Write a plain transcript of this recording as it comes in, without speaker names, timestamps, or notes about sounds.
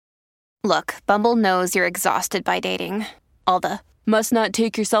Look, Bumble knows you're exhausted by dating. All the must not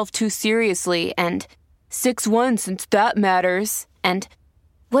take yourself too seriously and 6'1" since that matters. And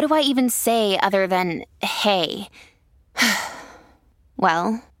what do I even say other than hey?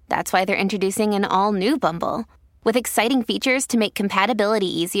 Well, that's why they're introducing an all-new Bumble with exciting features to make compatibility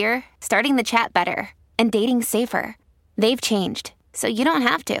easier, starting the chat better, and dating safer. They've changed, so you don't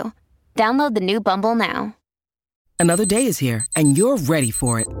have to. Download the new Bumble now. Another day is here, and you're ready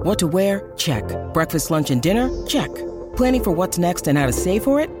for it. What to wear? Check. Breakfast, lunch, and dinner? Check. Planning for what's next and how to save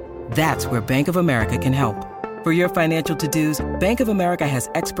for it? That's where Bank of America can help. For your financial to-dos, Bank of America has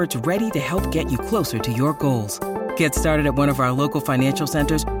experts ready to help get you closer to your goals. Get started at one of our local financial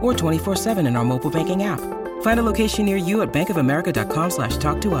centers or 24/7 in our mobile banking app. Find a location near you at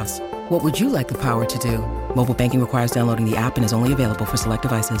bankofamerica.com/talktous. What would you like the power to do? Mobile banking requires downloading the app and is only available for select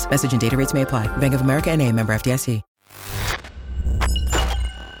devices. Message and data rates may apply. Bank of America N.A., member FDIC.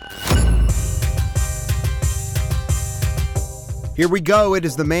 Here we go. It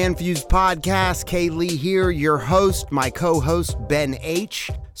is the Man Fuse Podcast. Kay Lee here, your host, my co-host, Ben H.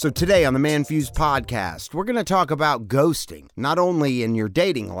 So today on the Man Fuse Podcast, we're going to talk about ghosting, not only in your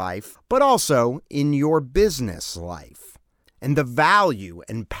dating life, but also in your business life, and the value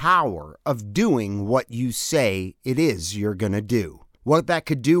and power of doing what you say it is you're going to do. What that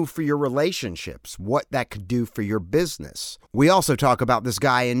could do for your relationships, what that could do for your business. We also talk about this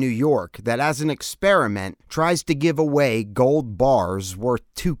guy in New York that as an experiment tries to give away gold bars worth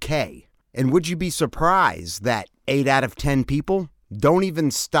 $2,000. And would you be surprised that 8 out of 10 people don't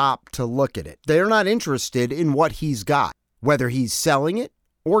even stop to look at it? They're not interested in what he's got, whether he's selling it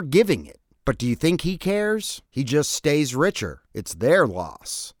or giving it. But do you think he cares? He just stays richer. It's their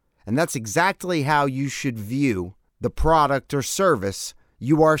loss. And that's exactly how you should view the product or service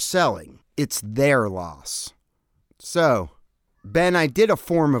you are selling. It's their loss. So, Ben, I did a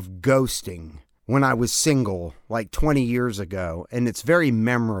form of ghosting when I was single like 20 years ago, and it's very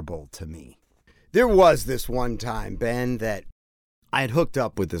memorable to me. There was this one time, Ben, that I had hooked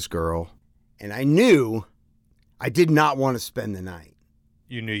up with this girl, and I knew I did not want to spend the night.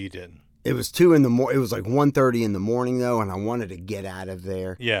 You knew you didn't. It was 2 in the morning. It was like 1:30 in the morning, though, and I wanted to get out of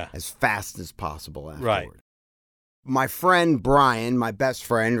there as fast as possible afterward. Right. My friend Brian, my best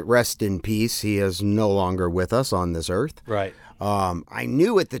friend, rest in peace. He is no longer with us on this earth. Right. I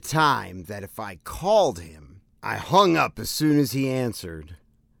knew at the time that if I called him, I hung up as soon as he answered.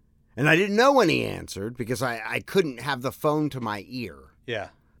 And I didn't know when he answered because I couldn't have the phone to my ear. Yeah.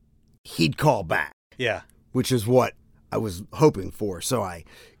 He'd call back. Yeah. Which is what I was hoping for. So I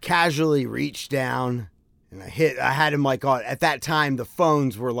casually reached down and I had him like on, at that time, the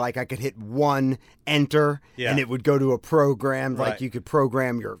phones were like, I could hit 1 enter and it would go to a program, like you could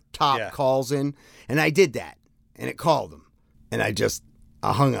program your top calls in. And I did that and it called him and I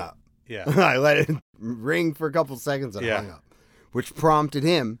hung up. Yeah. I let it ring for a couple seconds and hung up, which prompted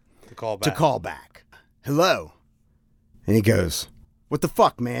him to call back. Hello. And he goes, what the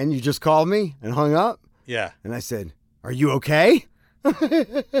fuck, man? You just called me and hung up? Yeah. And I said, are you okay?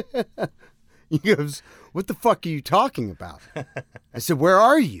 He goes, what the fuck are you talking about? I said, where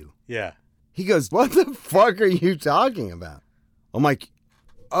are you? Yeah. He goes, what the fuck are you talking about? I'm like,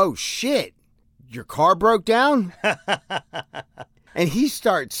 oh shit, your car broke down? And he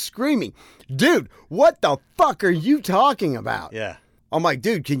starts screaming, dude, what the fuck are you talking about? Yeah. I'm like,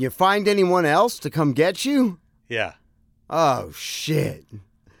 dude, can you find anyone else to come get you? Yeah. Oh shit.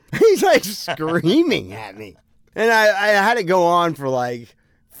 He's like screaming at me. And I had to go on for like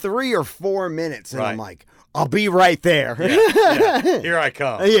 3 or 4 minutes, and I'm like, I'll be right there. Yeah. Here I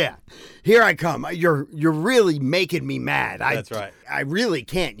come. Yeah, here I come. You're really making me mad. That's right. I really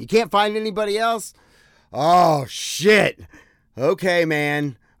can't. You can't find anybody else? Oh, shit. Okay,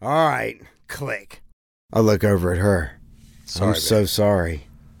 man. All right. Click. I look over at her. I'm so sorry.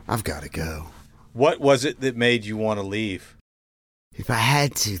 I've got to go. What was it that made you want to leave? If I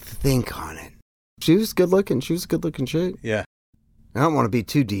had to think on it. She was good looking. She was a good looking chick. Yeah. I don't want to be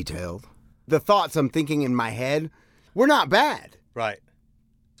too detailed. The thoughts I'm thinking in my head were not bad. Right.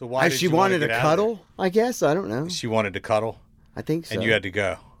 So why did she you wanted to to cuddle, I guess. I don't know. She wanted to cuddle? I think so. And you had to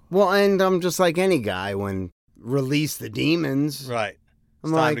go. Well, and I'm just like any guy when release the demons. Right.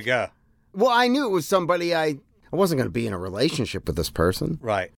 It's I'm time to go. Well, I knew it was somebody I wasn't going to be in a relationship with this person.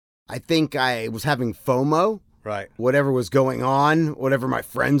 Right. I think I was having FOMO. Right. Whatever was going on, whatever my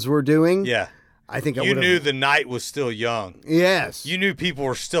friends were doing. Yeah. I think I You knew the night was still young. Yes. You knew people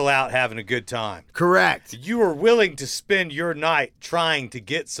were still out having a good time. Correct. You were willing to spend your night trying to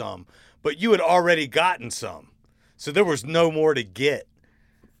get some, but you had already gotten some. So there was no more to get.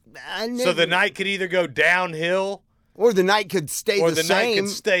 So the night could either go downhill or the night could stay the same. Or the night could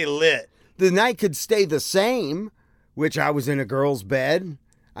stay lit. The night could stay the same, which I was in a girl's bed.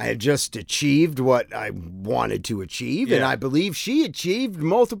 I had just achieved what I wanted to achieve, and I believe she achieved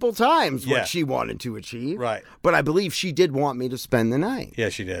multiple times what she wanted to achieve. Right. But I believe she did want me to spend the night. Yeah,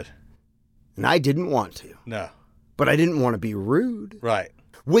 she did. And I didn't want to. No. But I didn't want to be rude. Right.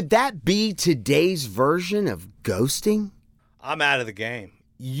 Would that be today's version of ghosting? I'm out of the game.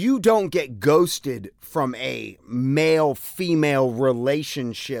 You don't get ghosted from a male-female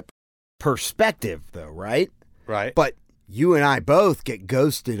relationship perspective, though, right? Right. But you and I both get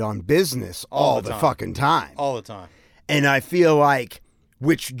ghosted on business all the fucking time. All the time. And I feel like,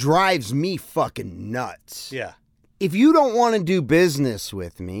 which drives me fucking nuts. Yeah. If you don't want to do business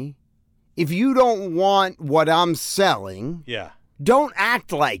with me, if you don't want what I'm selling, don't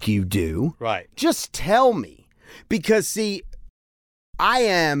act like you do. Right. Just tell me. Because, see, I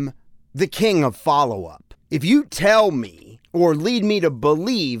am the king of follow-up. If you tell me or lead me to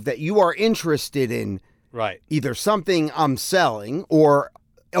believe that you are interested in either something I'm selling or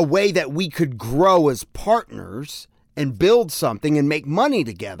a way that we could grow as partners and build something and make money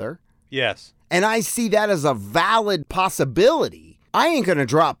together. Yes. And I see that as a valid possibility. I ain't going to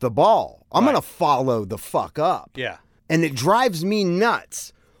drop the ball. I'm going to follow the fuck up. Yeah. And it drives me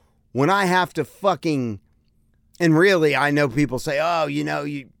nuts when I have to fucking, and really I know people say, oh, you know,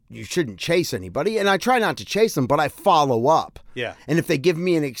 you shouldn't chase anybody. And I try not to chase them, but I follow up. Yeah. And if they give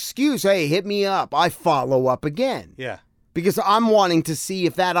me an excuse, hey, hit me up, I follow up again. Yeah. Because I'm wanting to see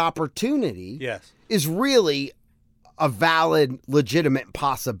if that opportunity is really a valid, legitimate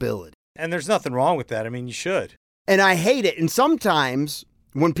possibility. And there's nothing wrong with that. I mean, you should. And I hate it. And sometimes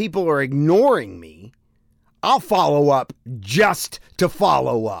when people are ignoring me, I'll follow up just to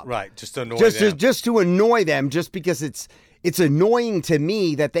follow up. Right. Just to annoy them. Just to annoy them, just because it's annoying to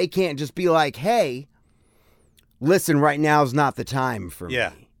me that they can't just be like, hey, listen, right now is not the time for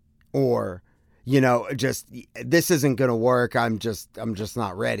me. Or, you know, just, this isn't going to work. I'm just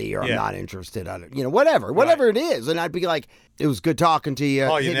not ready, or I'm not interested. You know, whatever it is. And I'd be like, it was good talking to you.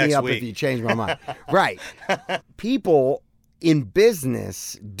 Call you Hit next me up week. if you change my mind. Right. People in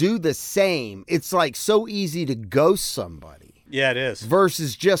business do the same. It's like so easy to ghost somebody. Yeah, it is.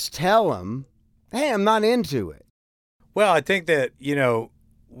 Versus just tell them, hey, I'm not into it. Well, I think that, you know,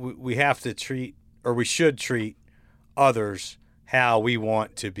 we have to treat, or we should treat others how we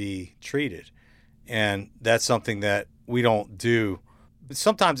want to be treated. And that's something that we don't do.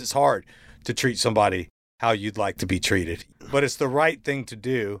 Sometimes it's hard to treat somebody how you'd like to be treated, but it's the right thing to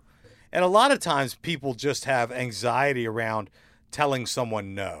do. And a lot of times people just have anxiety around telling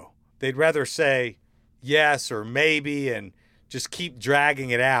someone no. They'd rather say yes or maybe and just keep dragging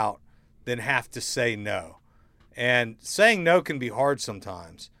it out than have to say no. And saying no can be hard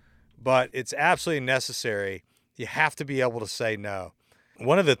sometimes, but it's absolutely necessary. You have to be able to say no.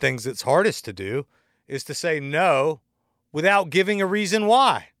 One of the things that's hardest to do is to say no without giving a reason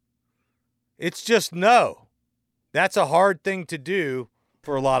why. It's just no. That's a hard thing to do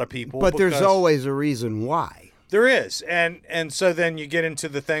for a lot of people. But there's always a reason why. There is. And so then you get into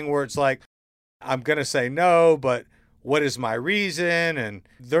the thing where it's like, I'm going to say no, but what is my reason? And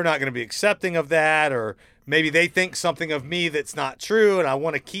they're not going to be accepting of that. Or maybe they think something of me that's not true, and I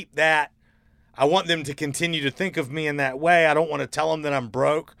want to keep that. I want them to continue to think of me in that way. I don't want to tell them that I'm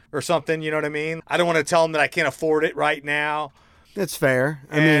broke or something, you know what I mean? I don't want to tell them that I can't afford it right now. That's fair.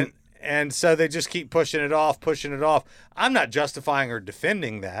 And so they just keep pushing it off. I'm not justifying or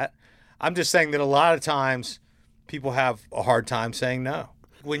defending that. I'm just saying that a lot of times people have a hard time saying no.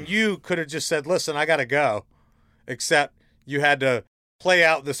 When you could have just said, listen, I got to go, except you had to play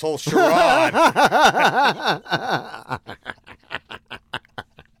out this whole charade.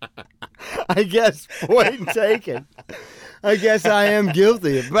 I guess, point taken. I guess I am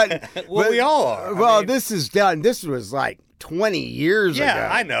guilty. But we all are. Well, this is done. This was like 20 years ago. Yeah,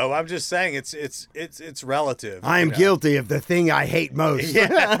 I know. I'm just saying it's relative. I am guilty of the thing I hate most.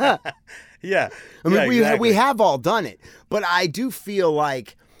 Yeah. Yeah. I mean, exactly. we have all done it. But I do feel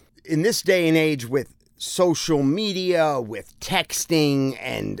like in this day and age with social media, with texting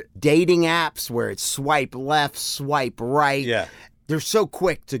and dating apps where it's swipe left, swipe right. Yeah. They're so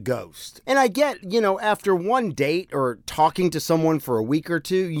quick to ghost. And I get, you know, after one date or talking to someone for a week or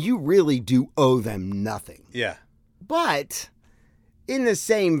two, you really do owe them nothing. Yeah. But in the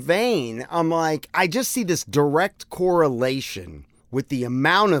same vein, I'm like, I just see this direct correlation with the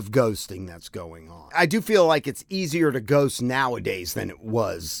amount of ghosting that's going on. I do feel like it's easier to ghost nowadays than it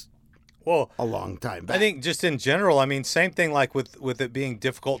was a long time back. I think just in general, I mean, same thing like with it being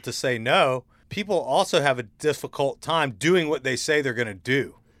difficult to say no. People also have a difficult time doing what they say they're going to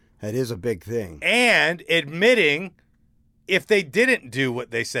do. That is a big thing. And admitting if they didn't do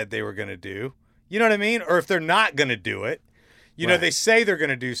what they said they were going to do, you know what I mean? Or if they're not going to do it, you know, they say they're going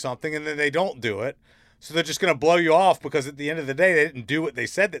to do something and then they don't do it. So they're just going to blow you off because at the end of the day, they didn't do what they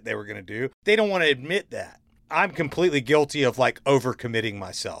said that they were going to do. They don't want to admit that. I'm completely guilty of like overcommitting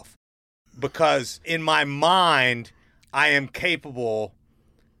myself because in my mind, I am capable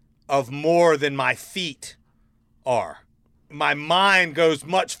of more than my feet are. My mind goes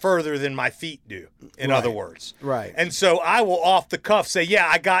much further than my feet do, in other words. Right. And so I will off the cuff say, yeah,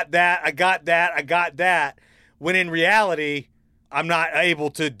 I got that. When in reality, I'm not able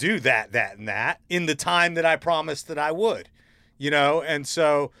to do that, and that in the time that I promised that I would, you know? And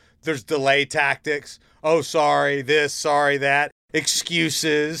so there's delay tactics. Oh, sorry, this, sorry, that,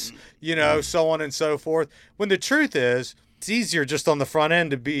 excuses, you know, so on and so forth. When the truth is, it's easier just on the front end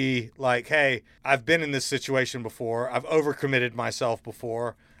to be like, hey, I've been in this situation before. I've overcommitted myself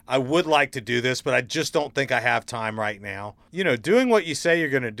before. I would like to do this, but I just don't think I have time right now. You know, doing what you say you're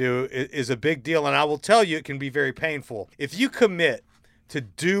going to do is a big deal. And I will tell you, it can be very painful. If you commit to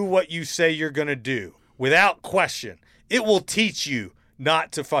do what you say you're going to do without question, it will teach you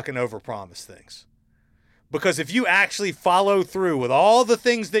not to fucking overpromise things. Because if you actually follow through with all the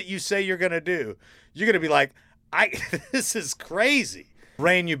things that you say you're going to do, you're going to be like, this is crazy.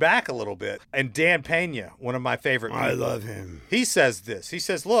 Rein you back a little bit. And Dan Pena, one of my favorite people, I love him. He says this. He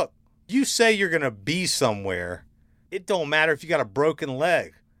says, look, you say you're going to be somewhere. It don't matter if you got a broken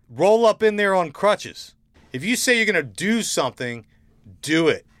leg. Roll up in there on crutches. If you say you're going to do something, do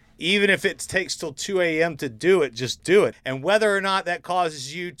it. Even if it takes till 2 a.m. to do it, just do it. And whether or not that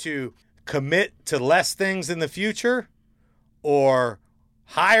causes you to commit to less things in the future or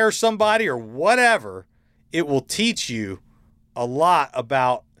hire somebody or whatever, it will teach you a lot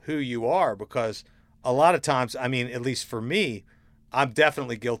about who you are, because a lot of times, I mean, at least for me, I'm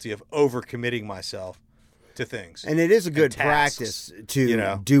definitely guilty of overcommitting myself to things. And it is a good practice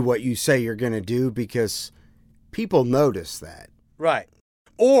to do what you say you're going to do, because people notice that. Right.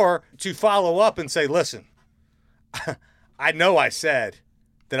 Or to follow up and say, listen, I know I said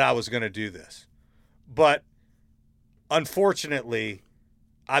that I was going to do this, but unfortunately,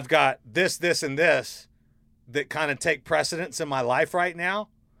 I've got this, and this that kind of take precedence in my life right now.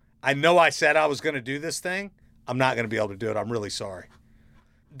 I know I said I was going to do this thing. I'm not going to be able to do it. I'm really sorry.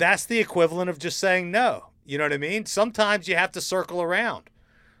 That's the equivalent of just saying no. You know what I mean? Sometimes you have to circle around,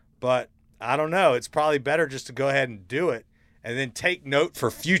 but I don't know. It's probably better just to go ahead and do it and then take note for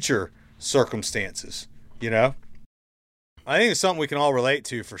future circumstances, you know? I think it's something we can all relate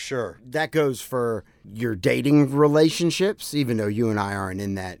to for sure. That goes for your dating relationships, even though you and I aren't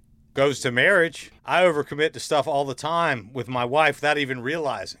in that. Goes to marriage. I overcommit to stuff all the time with my wife without even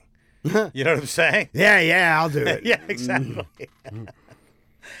realizing. You know what I'm saying? Yeah, I'll do it. Yeah, exactly.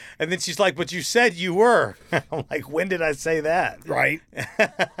 And then she's like, but you said you were. I'm like, when did I say that? Right.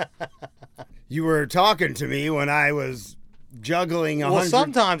 You were talking to me when I was juggling 100. Well,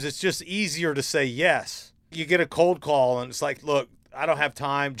 sometimes it's just easier to say yes. You get a cold call and it's like, look, I don't have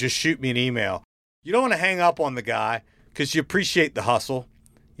time. Just shoot me an email. You don't want to hang up on the guy because you appreciate the hustle.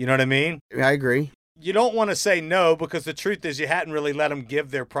 You know what I mean? I agree. You don't want to say no because the truth is you hadn't really let them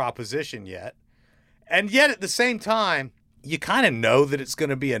give their proposition yet. And yet at the same time, you kind of know that it's going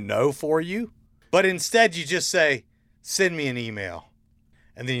to be a no for you. But instead you just say, send me an email.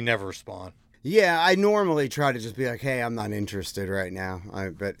 And then you never respond. Yeah, I normally try to just be like, hey, I'm not interested right now.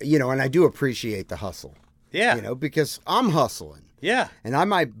 But, and I do appreciate the hustle. Yeah. Because I'm hustling. Yeah. And I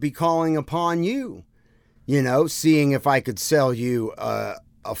might be calling upon you, seeing if I could sell you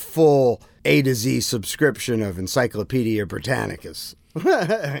a full A to Z subscription of Encyclopedia Britannicas.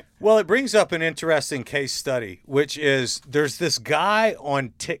 Well, it brings up an interesting case study, which is there's this guy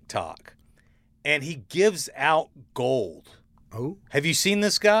on TikTok, and he gives out gold. Oh? Have you seen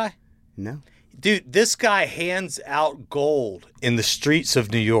this guy? No. Dude, this guy hands out gold in the streets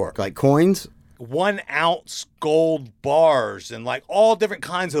of New York. Like coins? 1 ounce gold bars and like all different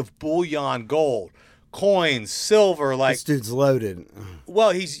kinds of bullion gold. Coins, silver, like... This dude's loaded.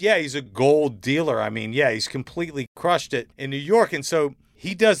 Well, he's a gold dealer. I mean, yeah, he's completely crushed it in New York. And so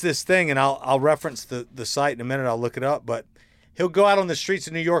he does this thing, and I'll reference the site in a minute. I'll look it up. But he'll go out on the streets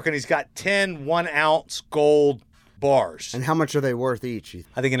of New York, and he's got 10 1-ounce gold bars. And how much are they worth each?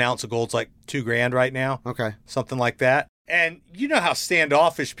 I think an ounce of gold's like $2,000 right now. Okay. Something like that. And you know how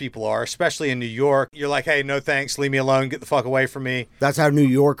standoffish people are, especially in New York. You're like, hey, no thanks, leave me alone, get the fuck away from me. That's how New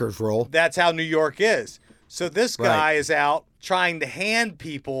Yorkers roll. That's how New York is. So this guy is out trying to hand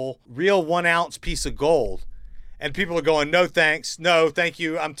people real 1-ounce piece of gold. And people are going, no thanks, no, thank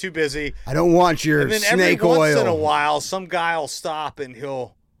you, I'm too busy. I don't want your snake oil. And then every once in a while, some guy will stop and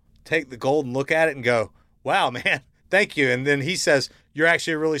he'll take the gold and look at it and go, wow, man, Thank you. And then he says, you're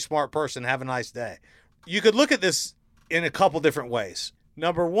actually a really smart person. Have a nice day. You could look at this in a couple different ways.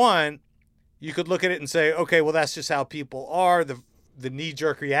 Number one, you could look at it and say, okay, well, that's just how people are. The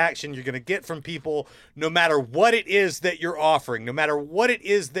knee-jerk reaction you're going to get from people, no matter what it is that you're offering, no matter what it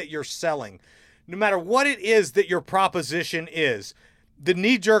is that you're selling, no matter what it is that your proposition is, the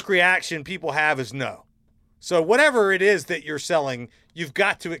knee-jerk reaction people have is no. So whatever it is that you're selling, you've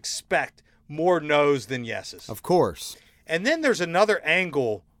got to expect more no's than yeses. Of course. And then there's another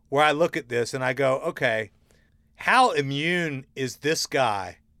angle where I look at this and I go, okay, how immune is this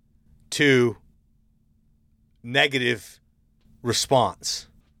guy to negative response?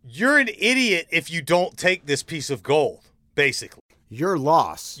 You're an idiot if you don't take this piece of gold, basically. You're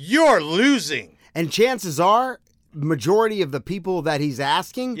lost. You're losing. And chances are, majority of the people that he's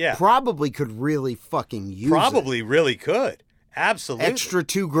asking probably could really fucking use Probably really could. Absolutely. Extra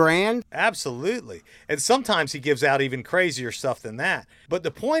 $2,000? Absolutely. And sometimes he gives out even crazier stuff than that. But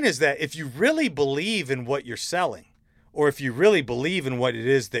the point is that if you really believe in what you're selling, or if you really believe in what it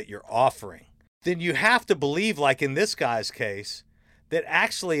is that you're offering, then you have to believe, like in this guy's case, that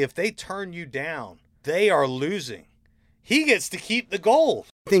actually if they turn you down, they are losing. He gets to keep the gold.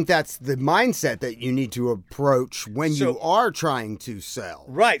 I think that's the mindset that you need to approach when you are trying to sell.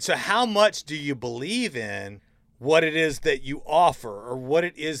 Right. So how much do you believe in what it is that you offer or what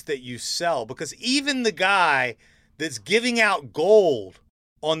it is that you sell? Because even the guy that's giving out gold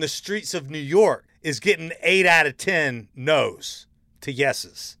on the streets of New York is getting 8 out of 10 no's to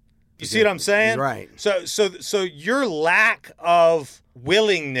yeses. You see what I'm saying? Right. So your lack of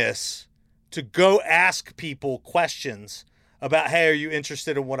willingness to go ask people questions about, hey, are you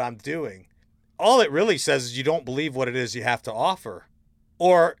interested in what I'm doing? All it really says is you don't believe what it is you have to offer.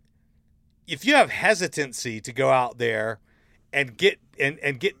 Or if you have hesitancy to go out there and get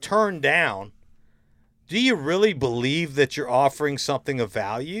turned down, do you really believe that you're offering something of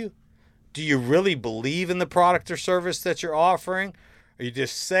value? Do you really believe in the product or service that you're offering? Or are you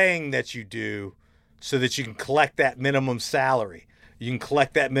just saying that you do so that you can collect that minimum salary? You can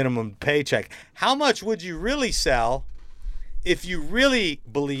collect that minimum paycheck. How much would you really sell if you really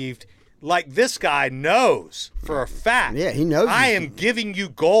believed, like this guy knows for a fact? Yeah, he knows. I am giving you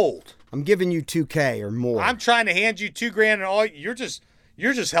gold. I'm giving you $2,000 or more. I'm trying to hand you $2,000 and all. You're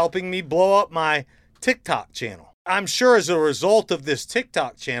just helping me blow up my TikTok channel. I'm sure as a result of this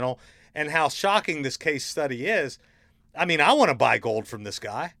TikTok channel and how shocking this case study is, I mean, I want to buy gold from this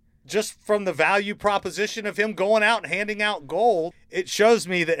guy. Just from the value proposition of him going out and handing out gold, it shows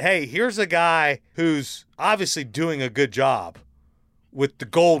me that, hey, here's a guy who's obviously doing a good job with the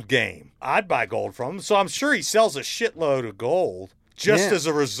gold game. I'd buy gold from him. So I'm sure he sells a shitload of gold just as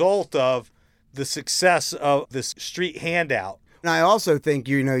a result of the success of this street handout. And I also think,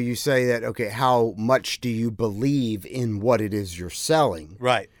 you say that, okay, how much do you believe in what it is you're selling?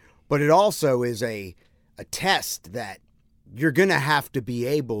 Right. But it also is a test that you're going to have to be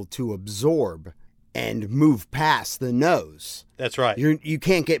able to absorb and move past the no's. That's right. You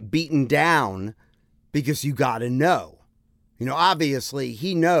can't get beaten down because you got to know. Obviously,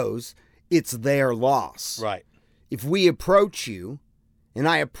 he knows it's their loss. Right. If we approach you, and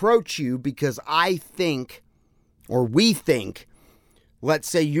I approach you because I think, or we think, let's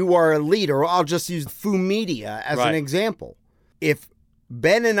say you are a leader, or I'll just use Foo Media as an example. If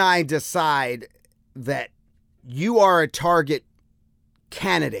Ben and I decide that you are a target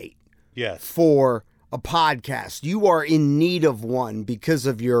candidate for a podcast, you are in need of one because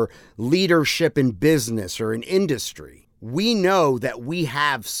of your leadership in business or in industry, we know that we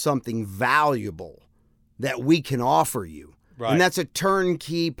have something valuable that we can offer you. Right. And that's a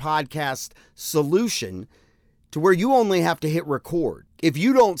turnkey podcast solution to where you only have to hit record. If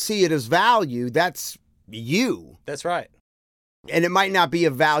you don't see it as value, that's you. That's right. And it might not be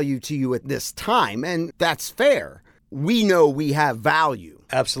of value to you at this time, and that's fair. We know we have value.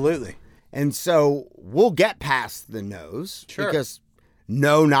 Absolutely. And so we'll get past the no's. Sure. Because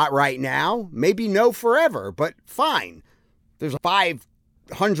no, not right now. Maybe no forever, but fine. There's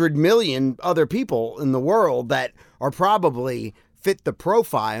 500 million other people in the world that are probably fit the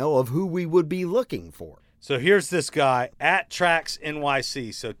profile of who we would be looking for. So here's this guy at Trax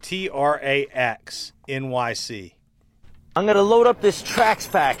NYC. So TRAX NYC. I'm going to load up this Trax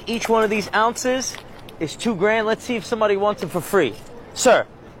pack. Each one of these ounces is $2,000. Let's see if somebody wants them for free. Sir,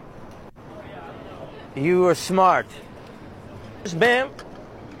 you are smart. Just bam,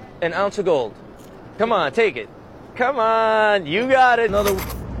 an ounce of gold. Come on, take it. Come on, you got it. Another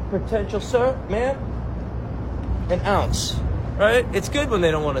potential, sir, ma'am. An ounce, right? It's good when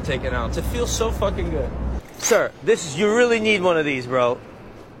they don't want to take an ounce. It feels so fucking good. Sir, you really need one of these, bro.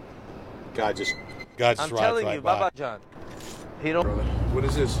 Guy just God just I'm rides telling right you, by. bye-bye, John. He don't. What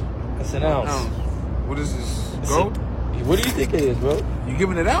is this? That's an ounce. What is this? Gold? What do you think it is, bro? You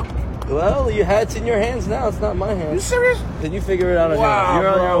giving it out? Well, your hat's in your hands now. It's not my You hands. serious? Then you figure it out on your own.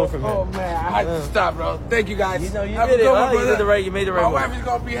 You're on your own from here. Oh man, I had to stop, bro. Thank you guys. You know, you Have did a it. good one, Huh? You brother. did the right. You made the right My one. wife is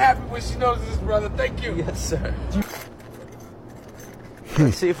gonna be happy when she knows this, brother. Thank you. Yes, sir.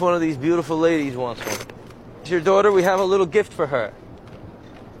 Let's see if one of these beautiful ladies wants one. It's your daughter. We have a little gift for her.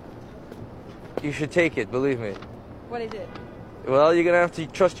 You should take it. Believe me. What is it? Well, you're gonna have to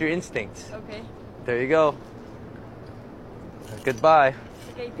trust your instincts. Okay. There you go. Goodbye.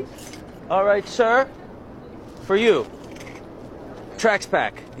 Okay, this is... All right, sir. For you. Trax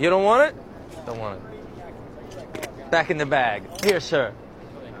pack. You don't want it? Don't want it. Back in the bag. Here, sir.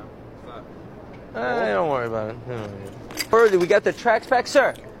 Don't worry about it. Birdie, we got the Trax pack,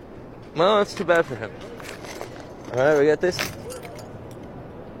 sir. Well, that's too bad for him. All right, we got this.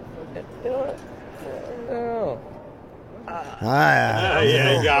 You know what? No. Yeah,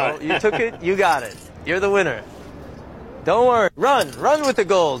 you got it. You took it. You got it. You're the winner. Don't worry. Run. Run with the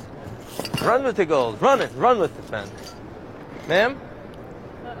gold. Run with the gold. Run it. Run with it, man. Ma'am?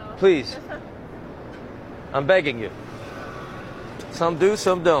 Please. I'm begging you. Some do,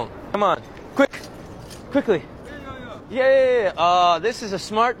 some don't. Come on. Quick. Quickly. Yeah. Oh, this is a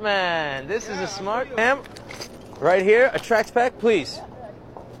smart man. This is a smart man. Right here, a Trax pack, please.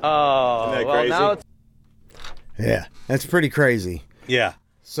 Oh, Isn't that well, crazy? now it's... Yeah, that's pretty crazy. Yeah.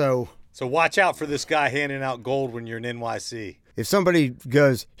 So So watch out for this guy handing out gold when you're in NYC. if somebody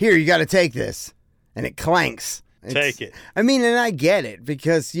goes, here, you got to take this, and it clanks. Take it. I mean, and I get it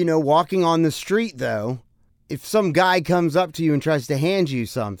because, walking on the street, though, if some guy comes up to you and tries to hand you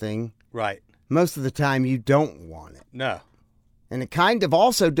something, Right. most of the time you don't want it. No. And it kind of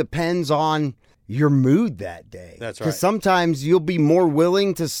also depends on your mood that day. That's right. Because sometimes you'll be more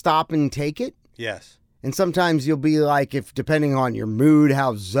willing to stop and take it. Yes. And sometimes you'll be like, if depending on your mood,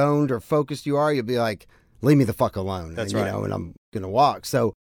 how zoned or focused you are, you'll be like, leave me the fuck alone. That's and, right. And I'm going to walk.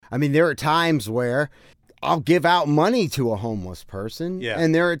 So, I mean, there are times where I'll give out money to a homeless person. Yeah.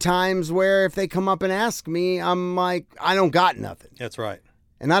 And there are times where if they come up and ask me, I'm like, I don't got nothing. That's right.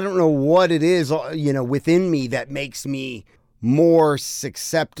 And I don't know what it is, within me that makes me more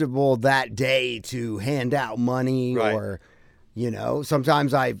susceptible that day to hand out money Right. or,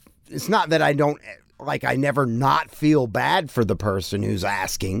 sometimes it's not that I don't, I never not feel bad for the person who's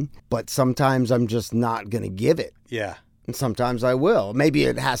asking, but sometimes I'm just not going to give it. Yeah. And sometimes I will. Maybe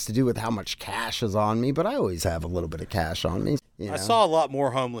it has to do with how much cash is on me, but I always have a little bit of cash on me. I saw a lot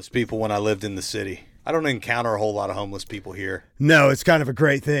more homeless people when I lived in the city. I don't encounter a whole lot of homeless people here. No, it's kind of a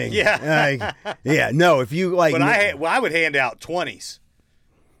great thing. Yeah. No, if you like. But I would hand out 20s.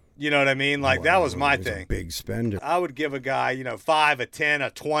 You know what I mean? That was my thing. Big spender. I would give a guy, 5, a 10,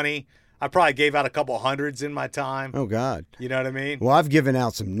 a 20. I probably gave out a couple hundreds in my time. Oh, God. You know what I mean? Well, I've given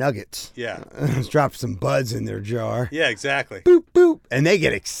out some nuggets. Yeah. Dropped some buds in their jar. Yeah, exactly. Boop, boop. And they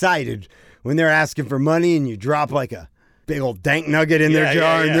get excited when they're asking for money and you drop like a big old dank nugget in their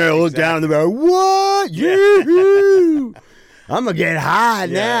jar and they'll look down and they're like, what? Yoo-hoo! I'm going to get high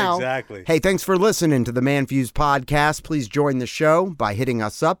now. Exactly. Hey, thanks for listening to the Man Fuse podcast. Please join the show by hitting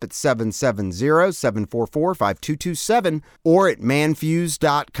us up at 770-744-5227 or at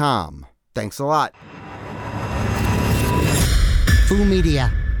manfuse.com. Thanks a lot. Foo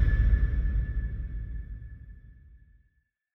Media.